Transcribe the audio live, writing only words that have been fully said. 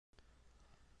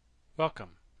Welcome.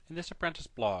 In this apprentice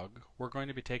blog, we're going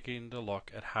to be taking a look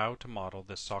at how to model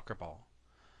this soccer ball.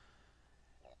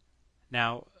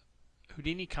 Now,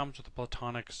 Houdini comes with a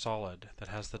platonic solid that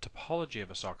has the topology of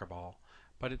a soccer ball,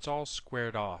 but it's all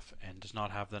squared off and does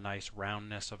not have the nice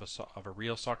roundness of a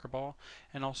real soccer ball,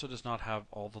 and also does not have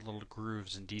all the little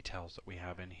grooves and details that we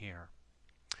have in here.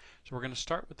 So we're going to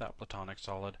start with that platonic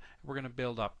solid, and we're going to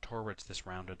build up towards this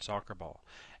rounded soccer ball.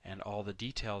 And all the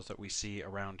details that we see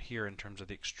around here in terms of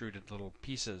the extruded little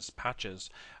pieces,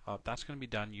 patches, that's going to be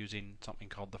done using something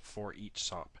called the foreach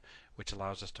SOP, which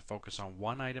allows us to focus on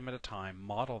one item at a time,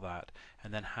 model that,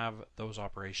 and then have those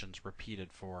operations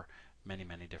repeated for many,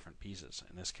 many different pieces,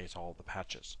 in this case all the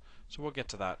patches. So we'll get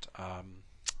to that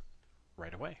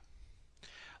right away.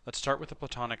 Let's start with the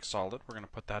platonic solid. We're going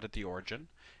to put that at the origin.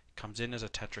 Comes in as a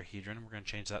tetrahedron. We're going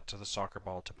to change that to the soccer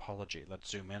ball topology. Let's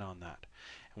zoom in on that.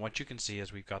 And what you can see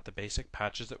is we've got the basic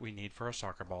patches that we need for a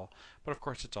soccer ball, but of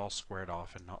course it's all squared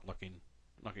off and not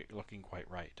looking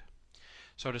quite right.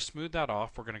 So to smooth that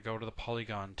off, we're going to go to the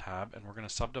polygon tab and we're going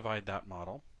to subdivide that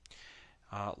model.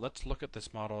 Let's look at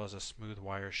this model as a smooth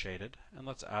wire shaded, and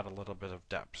let's add a little bit of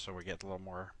depth so we get a little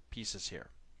more pieces here.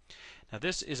 Now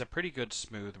this is a pretty good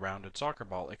smooth rounded soccer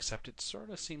ball, except it sort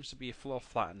of seems to be a little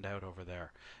flattened out over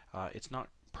there. It's not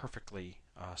perfectly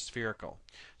spherical.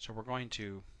 So we're going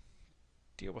to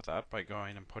deal with that by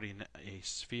going and putting a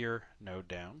sphere node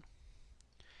down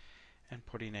and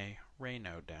putting a ray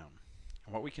node down.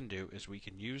 And what we can do is we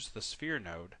can use the sphere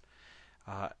node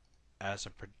as a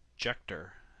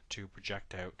projector to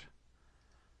project out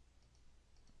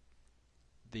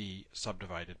the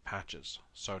subdivided patches.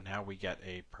 So now we get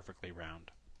a perfectly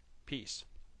round piece.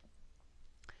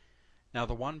 Now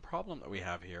the one problem that we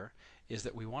have here is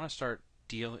that we want to start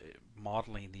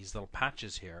modeling these little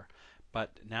patches here,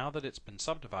 but now that it's been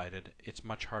subdivided, it's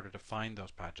much harder to find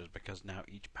those patches because now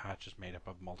each patch is made up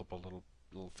of multiple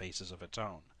little faces of its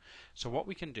own. So what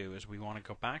we can do is we want to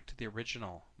go back to the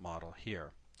original model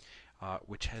here,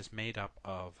 which has made up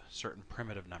of certain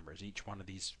primitive numbers. Each one of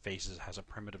these faces has a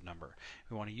primitive number.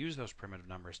 We want to use those primitive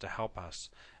numbers to help us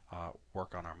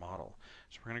work on our model.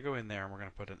 So we're going to go in there and we're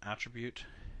going to put an attribute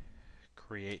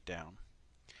create down.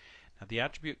 Now the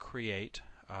attribute create,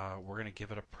 we're going to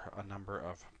give it a number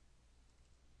of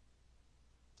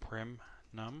prim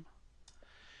num,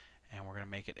 and we're going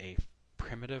to make it a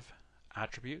primitive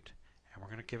attribute, and we're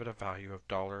going to give it a value of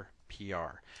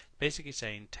 $PR. Basically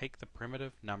saying take the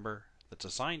primitive number that's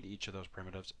assigned to each of those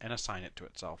primitives and assign it to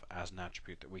itself as an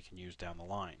attribute that we can use down the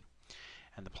line.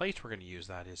 And the place we're going to use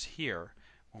that is here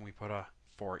when we put a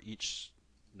for each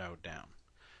node down.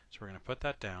 So we're going to put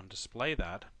that down, display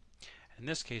that. In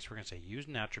this case, we're going to say use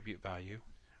an attribute value,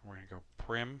 and we're going to go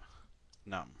prim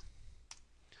num.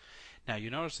 Now you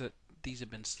notice that these have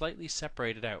been slightly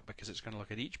separated out because it's going to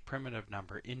look at each primitive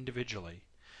number individually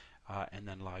and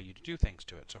then allow you to do things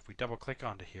to it. So if we double click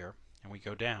onto here and we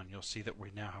go down, you'll see that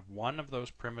we now have one of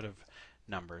those primitive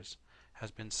numbers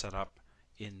has been set up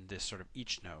in this sort of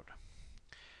each node.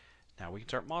 Now we can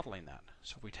start modeling that.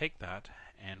 So if we take that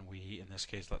and we, in this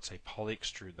case, let's say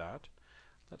polyextrude that.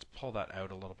 Let's pull that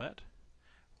out a little bit.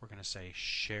 We're going to say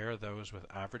share those with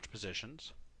average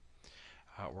positions.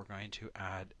 We're going to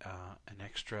add an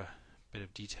extra bit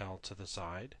of detail to the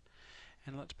side,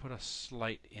 and let's put a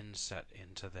slight inset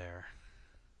into there.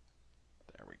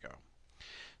 There we go.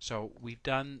 So we've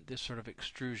done this sort of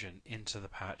extrusion into the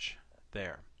patch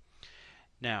there.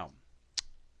 Now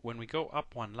when we go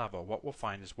up one level, what we'll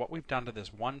find is what we've done to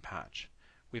this one patch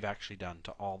we've actually done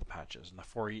to all the patches, and the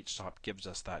foreach SOP gives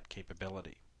us that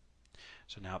capability.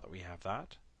 So now that we have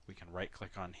that, we can right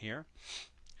click on here,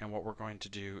 and what we're going to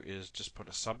do is just put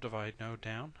a subdivide node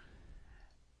down.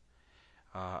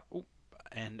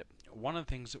 And one of the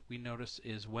things that we notice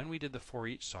is when we did the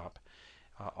foreach SOP,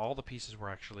 all the pieces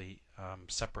were actually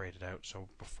separated out. So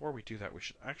before we do that, we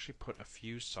should actually put a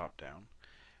fuse SOP down,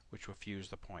 which will fuse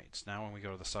the points. Now when we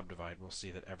go to the subdivide, we'll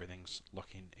see that everything's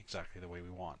looking exactly the way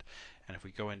we want. And if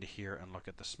we go into here and look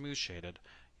at the smooth shaded,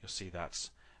 you'll see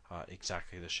that's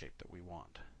exactly the shape that we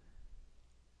want.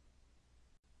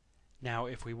 Now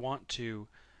if we want to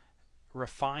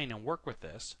refine and work with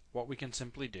this, what we can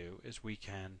simply do is we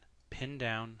can pin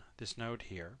down this node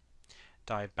here,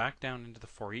 dive back down into the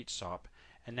foreach SOP,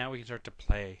 and now we can start to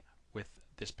play with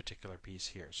this particular piece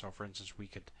here. So for instance, we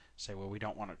could say, well, we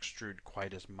don't want to extrude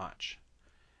quite as much,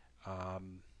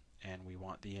 and we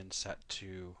want the inset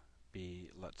to be,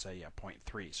 let's say,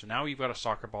 0.3. So now you've got a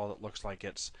soccer ball that looks like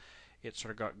it's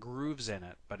sort of got grooves in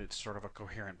it, but it's sort of a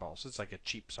coherent ball. So it's like a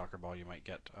cheap soccer ball you might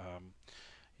get,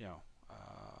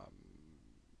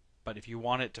 but if you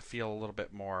want it to feel a little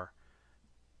bit more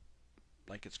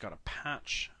like it's got a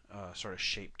patch sort of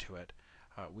shape to it.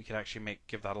 We could actually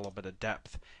give that a little bit of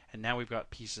depth, and now we've got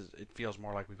pieces. It feels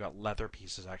more like we've got leather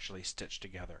pieces actually stitched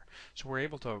together. So we're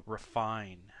able to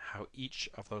refine how each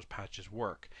of those patches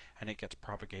work, and it gets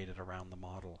propagated around the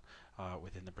model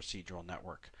within the procedural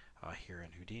network here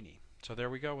in Houdini. So there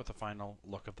we go with the final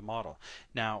look of the model.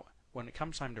 Now, when it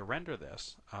comes time to render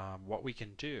this, what we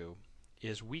can do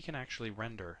is we can actually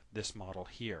render this model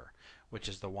here, which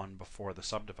is the one before the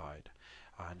subdivide.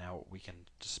 Now we can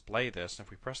display this, and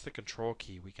if we press the control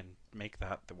key, we can make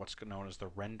that what's known as the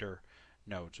render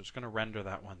node. So it's going to render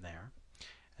that one there.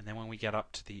 And then when we get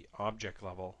up to the object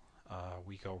level,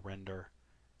 we go render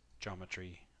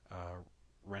geometry,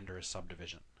 render as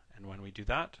subdivision. And when we do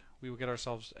that, we will get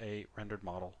ourselves a rendered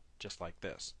model just like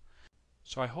this.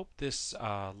 So I hope this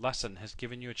lesson has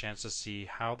given you a chance to see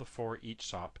how the foreach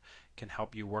SOP can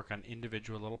help you work on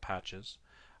individual little patches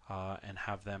and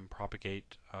have them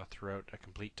propagate throughout a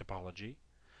complete topology,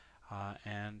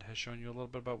 and has shown you a little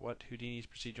bit about what Houdini's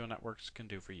procedural networks can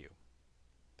do for you.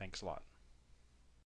 Thanks a lot.